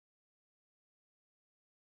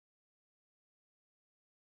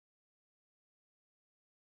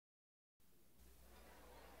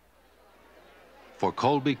For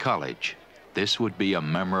Colby College, this would be a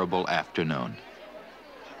memorable afternoon.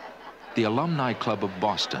 The Alumni Club of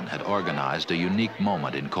Boston had organized a unique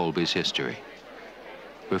moment in Colby's history.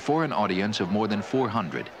 Before an audience of more than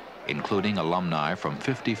 400, including alumni from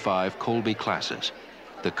 55 Colby classes,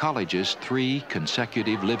 the college's 3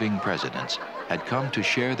 consecutive living presidents had come to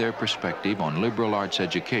share their perspective on liberal arts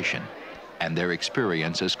education and their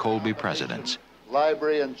experience as Colby presidents.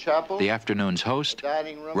 Library and chapel. The afternoon's host,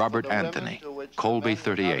 Robert Anthony, Colby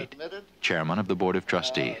 38, chairman of the Board of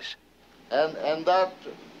Trustees. And that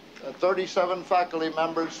 37 faculty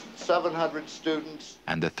members, 700 students.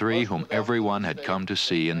 And the 3 whom everyone had come to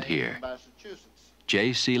see and hear.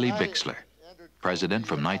 J. Seeley Bixler, president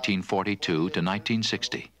from 1942 to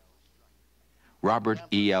 1960. Robert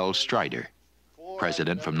E. L. Strider,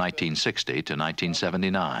 president from 1960 to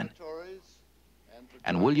 1979.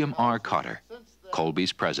 And William R. Cotter,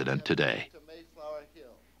 Colby's president today.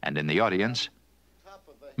 And in the audience,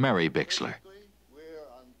 Mary Bixler,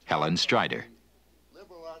 Helen Strider,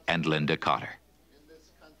 and Linda Cotter.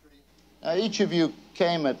 Now, each of you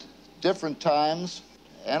came at different times,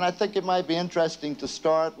 and I think it might be interesting to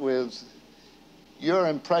start with your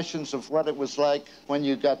impressions of what it was like when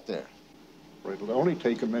you got there. It'll only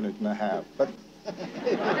take a minute and a half, but...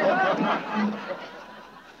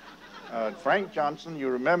 Frank Johnson, you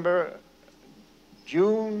remember,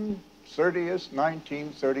 June 30th,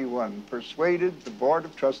 1931, persuaded the Board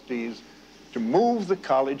of Trustees to move the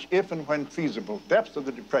college if and when feasible. Depths of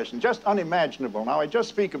the Depression, just unimaginable. Now, I just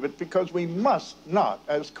speak of it because we must not,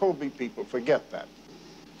 as Colby people, forget that.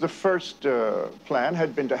 The first plan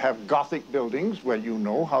had been to have Gothic buildings, where you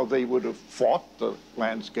know how they would have fought the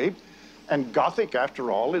landscape. And Gothic,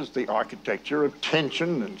 after all, is the architecture of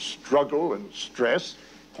tension and struggle and stress,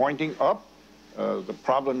 pointing up. The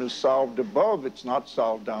problem is solved above. It's not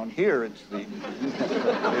solved down here. It's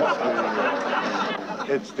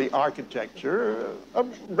the architecture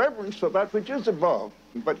of reverence for that which is above.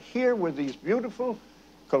 But here were these beautiful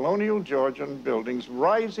colonial Georgian buildings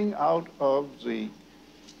rising out of the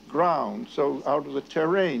ground, so out of the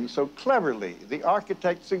terrain, so cleverly. The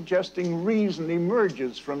architect suggesting reason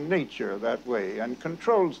emerges from nature that way and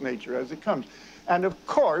controls nature as it comes. And of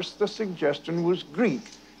course, the suggestion was Greek.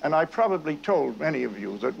 And I probably told many of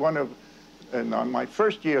you that on my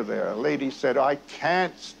first year there, a lady said, I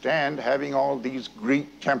can't stand having all these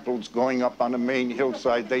Greek temples going up on a main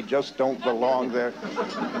hillside. They just don't belong there.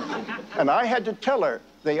 And I had to tell her,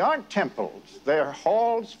 they aren't temples. They're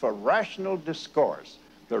halls for rational discourse.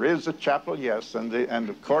 There is a chapel, yes, and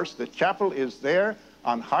of course the chapel is there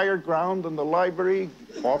on higher ground than the library,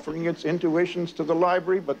 offering its intuitions to the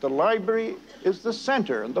library, but the library is the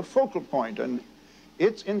center and the focal point, and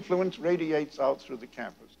its influence radiates out through the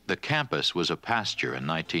campus. The campus was a pasture in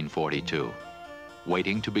 1942,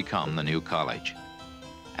 waiting to become the new college.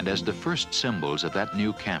 And as the first symbols of that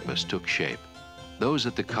new campus took shape, those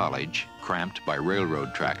at the college, cramped by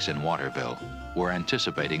railroad tracks in Waterville, were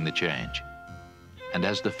anticipating the change. And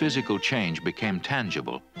as the physical change became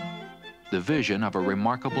tangible, the vision of a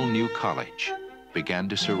remarkable new college began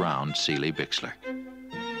to surround Seeley Bixler.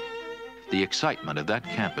 The excitement of that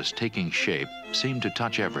campus taking shape seemed to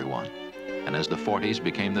touch everyone, and as the 40s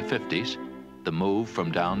became the 50s, the move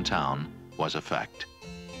from downtown was a fact.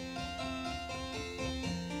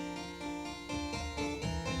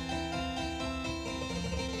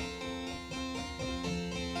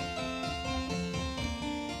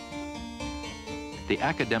 The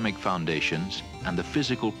academic foundations and the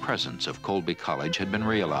physical presence of Colby College had been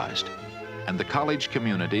realized, and the college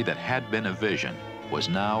community that had been a vision was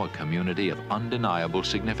now a community of undeniable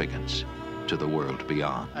significance to the world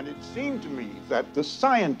beyond. And it seemed to me that the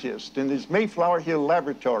scientist in his Mayflower Hill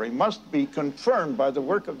laboratory must be confirmed by the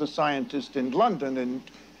work of the scientist in London and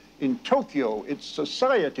in Tokyo. It's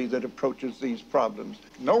society that approaches these problems.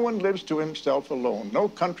 No one lives to himself alone. No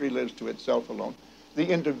country lives to itself alone. The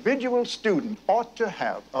individual student ought to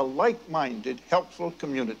have a like-minded, helpful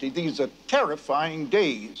community. These are terrifying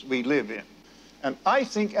days we live in. And I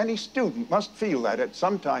think any student must feel that at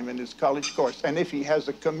some time in his college course. And if he has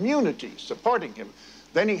a community supporting him,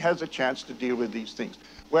 then he has a chance to deal with these things.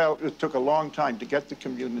 Well, it took a long time to get the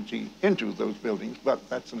community into those buildings, but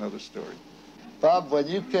that's another story. Bob, when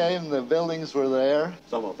you came, the buildings were there.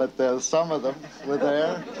 Some of them. But some of them were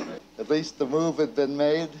there. At least the move had been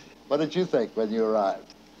made. What did you think when you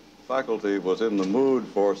arrived? Faculty was in the mood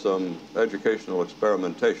for some educational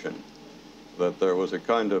experimentation, that there was a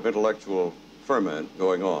kind of intellectual ferment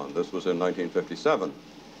going on. This was in 1957.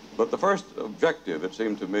 But the first objective, it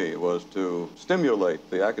seemed to me, was to stimulate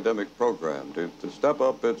the academic program, to step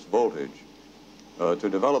up its voltage, to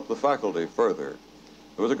develop the faculty further,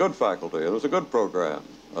 It was a good faculty. It was a good program.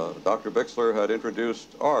 Dr. Bixler had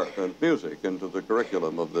introduced art and music into the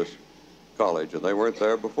curriculum of this college, and they weren't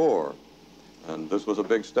there before. And this was a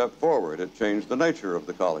big step forward. It changed the nature of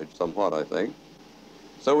the college somewhat, I think.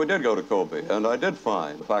 So we did go to Colby, and I did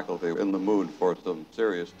find the faculty in the mood for some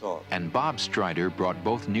serious talk. And Bob Strider brought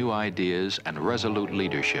both new ideas and resolute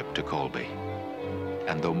leadership to Colby.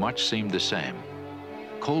 And though much seemed the same,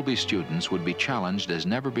 Colby students would be challenged as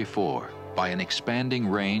never before by an expanding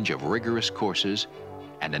range of rigorous courses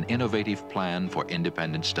and an innovative plan for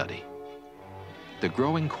independent study. The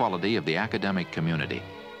growing quality of the academic community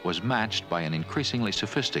was matched by an increasingly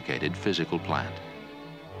sophisticated physical plant.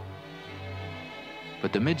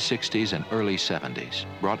 But the mid-60s and early 70s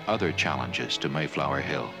brought other challenges to Mayflower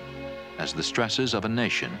Hill, as the stresses of a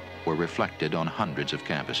nation were reflected on hundreds of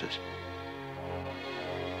campuses.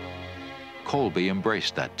 Colby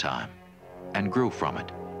embraced that time and grew from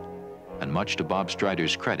it. And much to Bob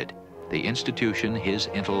Strider's credit, the institution his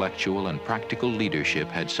intellectual and practical leadership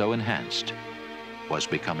had so enhanced was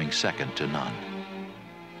becoming second to none.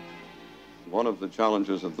 One of the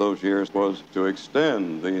challenges of those years was to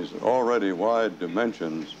extend these already wide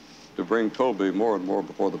dimensions to bring Colby more and more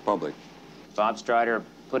before the public. Bob Strider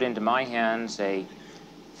put into my hands a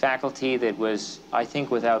faculty that was, I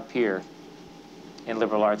think, without peer in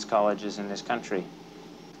liberal arts colleges in this country.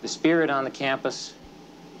 The spirit on the campus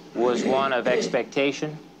was one of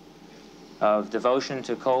expectation, of devotion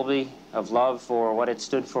to Colby, of love for what it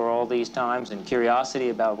stood for all these times, and curiosity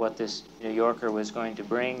about what this New Yorker was going to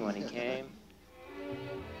bring when he came.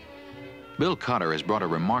 Bill Cotter has brought a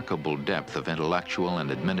remarkable depth of intellectual and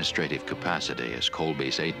administrative capacity as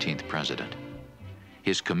Colby's 18th president.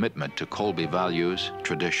 His commitment to Colby values,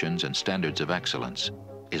 traditions, and standards of excellence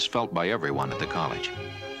is felt by everyone at the college.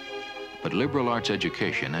 But liberal arts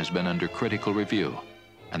education has been under critical review,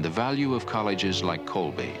 and the value of colleges like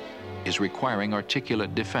Colby is requiring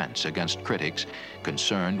articulate defense against critics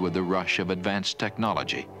concerned with the rush of advanced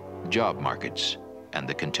technology, job markets, and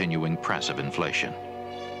the continuing press of inflation.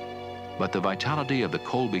 But the vitality of the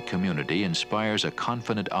Colby community inspires a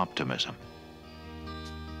confident optimism.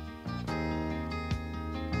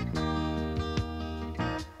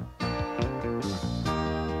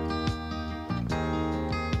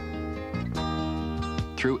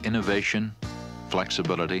 Through innovation,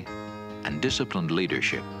 flexibility, and disciplined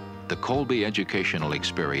leadership, the Colby educational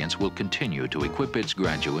experience will continue to equip its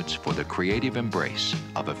graduates for the creative embrace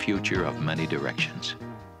of a future of many directions.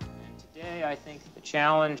 Today, I think the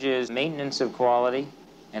challenge is maintenance of quality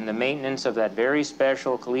and the maintenance of that very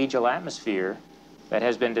special collegial atmosphere that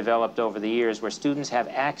has been developed over the years, where students have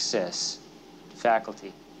access to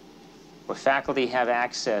faculty, where faculty have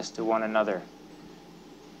access to one another,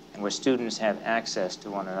 and where students have access to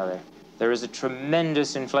one another. There is a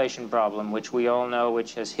tremendous inflation problem, which we all know,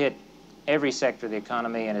 which has hit every sector of the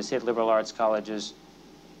economy and has hit liberal arts colleges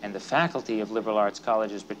and the faculty of liberal arts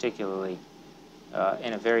colleges particularly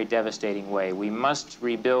in a very devastating way. We must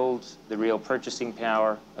rebuild the real purchasing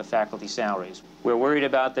power of faculty salaries. We're worried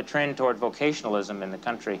about the trend toward vocationalism in the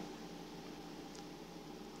country.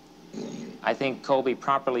 I think Colby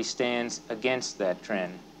properly stands against that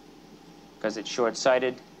trend because it's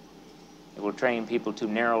short-sighted, it will train people too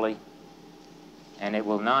narrowly, and it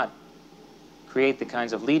will not create the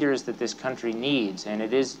kinds of leaders that this country needs. And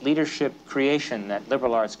it is leadership creation that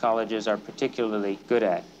liberal arts colleges are particularly good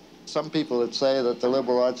at. Some people would say that the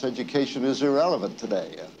liberal arts education is irrelevant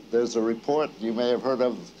today. There's a report you may have heard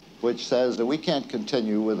of which says that we can't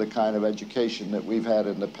continue with the kind of education that we've had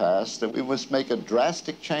in the past, that we must make a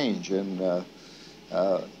drastic change in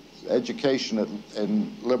education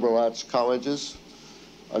in liberal arts colleges,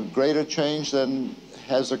 a greater change than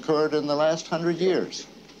has occurred in the last 100 years.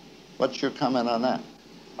 What's your comment on that?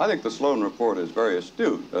 I think the Sloan report is very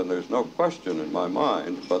astute, and there's no question in my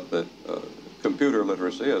mind but that computer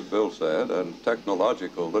literacy, as Bill said, and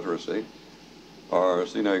technological literacy are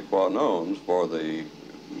sine qua non for the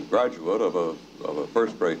graduate of a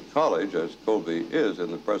first-rate college, as Colby is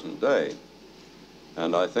in the present day.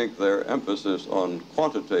 And I think their emphasis on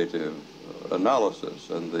quantitative analysis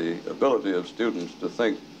and the ability of students to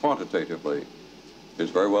think quantitatively is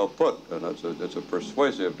very well put, and it's a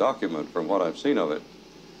persuasive document from what I've seen of it.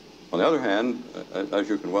 On the other hand, as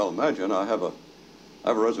you can well imagine, I have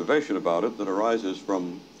a reservation about it that arises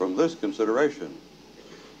from this consideration.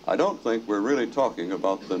 I don't think we're really talking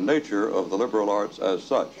about the nature of the liberal arts as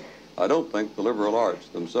such. I don't think the liberal arts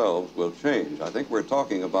themselves will change. I think we're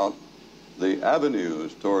talking about the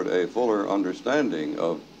avenues toward a fuller understanding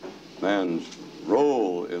of man's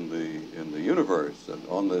role in the universe and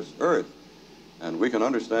on this earth. And we can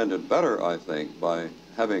understand it better, I think, by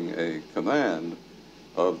having a command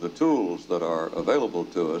of the tools that are available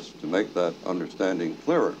to us to make that understanding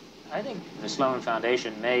clearer. I think the Sloan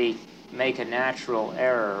Foundation may make a natural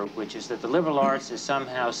error, which is that the liberal arts is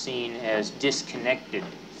somehow seen as disconnected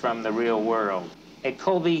from the real world. At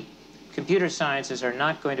Colby, computer sciences are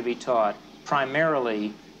not going to be taught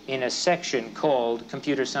primarily in a section called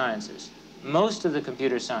computer sciences. Most of the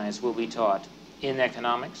computer science will be taught in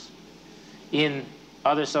economics, in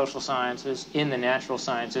other social sciences, in the natural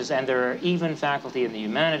sciences, and there are even faculty in the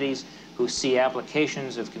humanities who see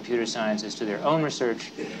applications of computer sciences to their own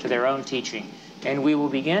research, to their own teaching. And we will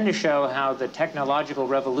begin to show how the technological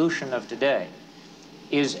revolution of today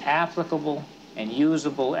is applicable and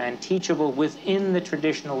usable and teachable within the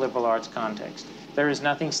traditional liberal arts context. There is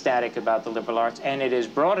nothing static about the liberal arts, and it is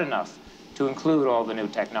broad enough to include all the new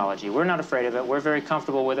technology. We're not afraid of it. We're very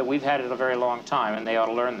comfortable with it. We've had it a very long time, and they ought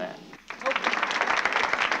to learn that.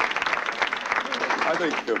 I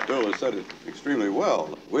think Bill has said it extremely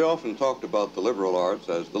well. We often talked about the liberal arts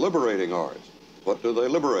as the liberating arts. What do they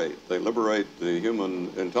liberate? They liberate the human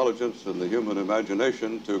intelligence and the human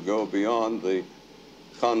imagination to go beyond the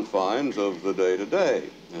confines of the day-to-day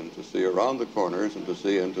and to see around the corners and to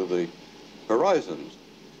see into the horizons.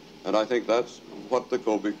 And I think that's what the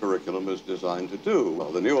Colby curriculum is designed to do.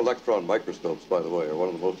 Well, the new electron microscopes, by the way, are one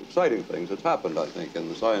of the most exciting things that's happened, I think, in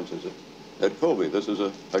the sciences at Colby. This is,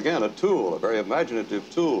 again, a tool, a very imaginative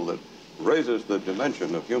tool that raises the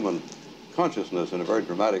dimension of human consciousness in a very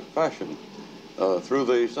dramatic fashion through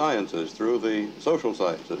the sciences, through the social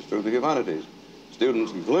sciences, through the humanities.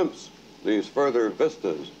 Students glimpse these further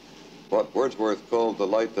vistas, what Wordsworth called the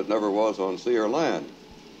light that never was on sea or land.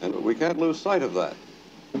 And we can't lose sight of that.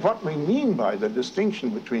 What we mean by the distinction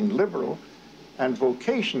between liberal and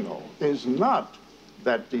vocational is not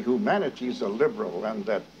that the humanities are liberal and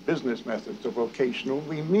that business methods are vocational.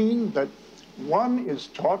 We mean that one is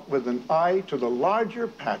taught with an eye to the larger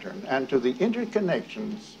pattern and to the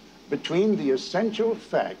interconnections between the essential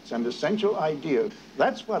facts and essential ideas.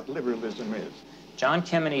 That's what liberalism is. John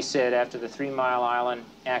Kemeny said after the 3 Mile Island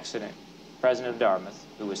accident, president of Dartmouth,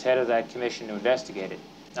 who was head of that commission to investigate it,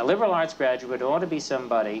 a liberal arts graduate ought to be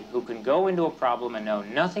somebody who can go into a problem and know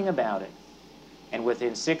nothing about it, and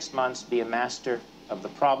within 6 months be a master of the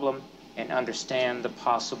problem and understand the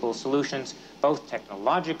possible solutions, both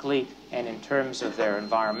technologically and in terms of their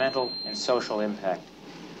environmental and social impact.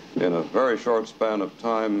 In a very short span of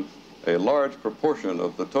time, a large proportion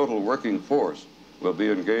of the total working force will be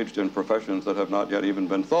engaged in professions that have not yet even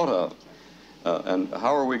been thought of. And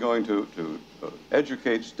how are we going to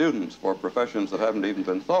educate students for professions that haven't even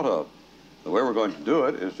been thought of? The way we're going to do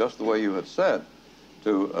it is just the way you had said,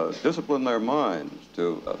 to discipline their minds,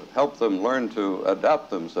 to help them learn to adapt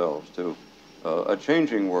themselves to a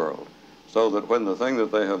changing world, so that when the thing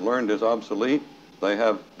that they have learned is obsolete, they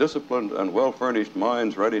have disciplined and well-furnished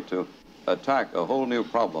minds ready to attack a whole new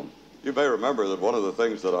problem. You may remember that one of the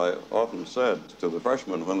things that I often said to the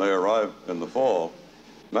freshmen when they arrived in the fall,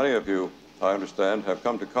 many of you, I understand, have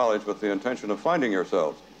come to college with the intention of finding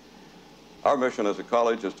yourselves. Our mission as a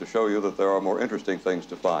college is to show you that there are more interesting things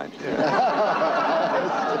to find.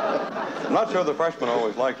 I'm not sure the freshmen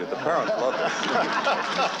always liked it. The parents loved it.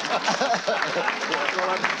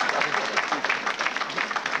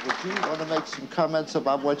 Would you want to make some comments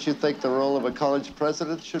about what you think the role of a college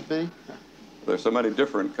president should be? There's so many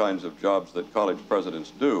different kinds of jobs that college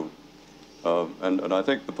presidents do. And I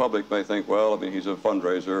think the public may think, well, I mean, he's a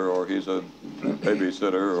fundraiser, or he's a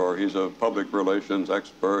babysitter, or he's a public relations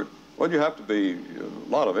expert. Well, you have to be a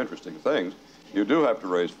lot of interesting things. You do have to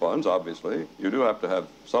raise funds, obviously. You do have to have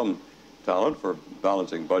some talent for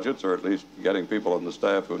balancing budgets, or at least getting people on the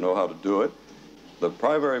staff who know how to do it. The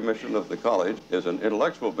primary mission of the college is an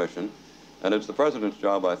intellectual mission, and it's the president's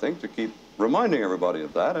job, I think, to keep reminding everybody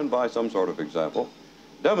of that, and by some sort of example,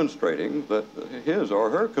 demonstrating that his or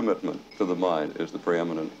her commitment to the mind is the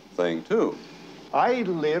preeminent thing, too. I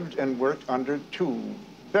lived and worked under two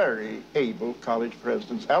very able college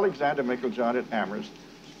presidents, Alexander Meiklejohn at Amherst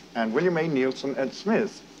and William A. Nielsen at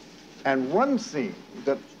Smith. And one thing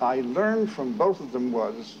that I learned from both of them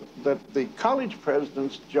was that the college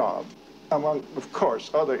president's job, among, of course,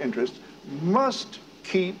 other interests, must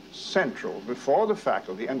keep central before the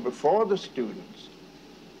faculty and before the students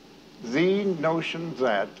the notion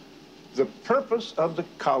that the purpose of the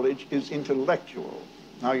college is intellectual.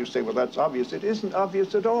 Now you say, well, that's obvious. It isn't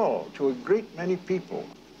obvious at all to a great many people.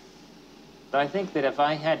 But I think that if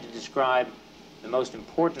I had to describe the most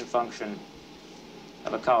important function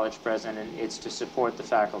of a college president, it's to support the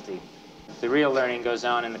faculty. The real learning goes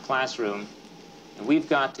on in the classroom, and we've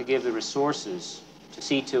got to give the resources to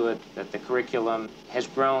see to it that the curriculum has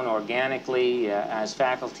grown organically as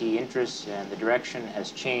faculty interests and the direction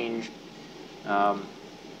has changed.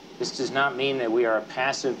 This does not mean that we are a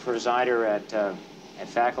passive presider at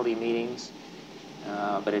faculty meetings,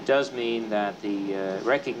 but it does mean that the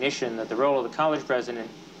recognition that the role of the college president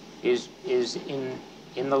is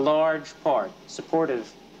in the large part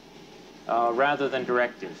supportive rather than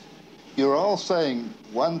directive. You're all saying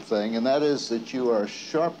one thing, and that is that you are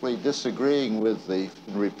sharply disagreeing with the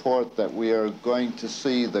report that we are going to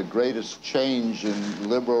see the greatest change in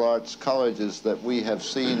liberal arts colleges that we have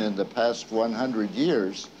seen in the past 100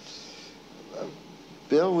 years.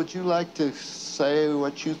 Bill, would you like to say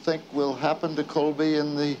what you think will happen to Colby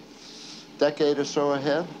in the decade or so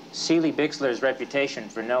ahead? Seeley Bixler's reputation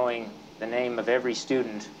for knowing the name of every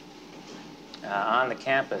student on the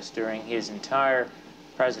campus during his entire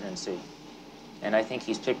presidency, and I think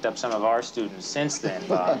he's picked up some of our students since then,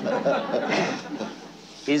 Bob,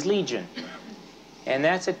 is legion. And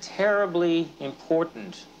that's a terribly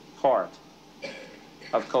important part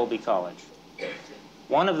of Colby College.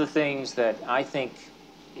 One of the things that I think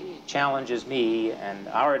challenges me and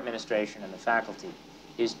our administration and the faculty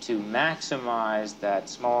is to maximize that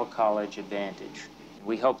small college advantage.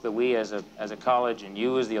 We hope that we as a college, and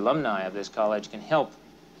you as the alumni of this college, can help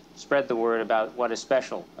spread the word about what is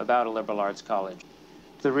special about a liberal arts college.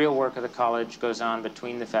 The real work of the college goes on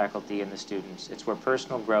between the faculty and the students. It's where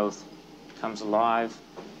personal growth comes alive.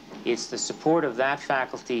 It's the support of that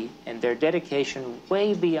faculty and their dedication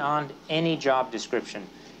way beyond any job description.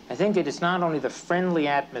 I think that it's not only the friendly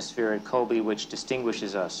atmosphere at Colby which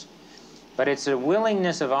distinguishes us, but it's a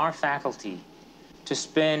willingness of our faculty to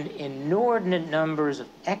spend inordinate numbers of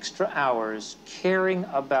extra hours caring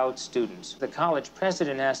about students. The college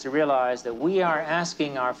president has to realize that we are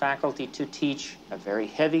asking our faculty to teach a very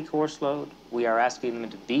heavy course load. We are asking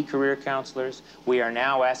them to be career counselors. We are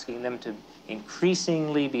now asking them to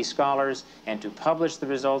increasingly be scholars and to publish the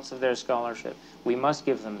results of their scholarship. We must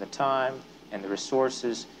give them the time and the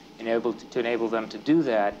resources to enable them to do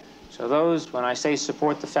that. So those, when I say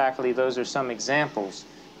support the faculty, those are some examples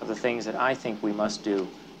of the things that I think we must do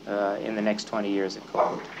in the next 20 years at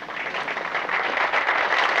Colby.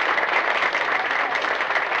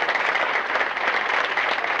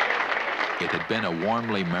 It had been a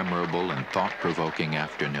warmly memorable and thought-provoking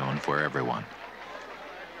afternoon for everyone.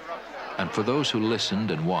 And for those who listened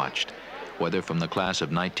and watched, whether from the class of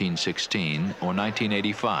 1916 or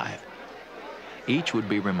 1985, each would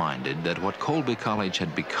be reminded that what Colby College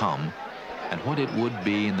had become and what it would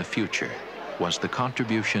be in the future was the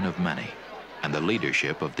contribution of many and the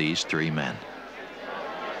leadership of these three men.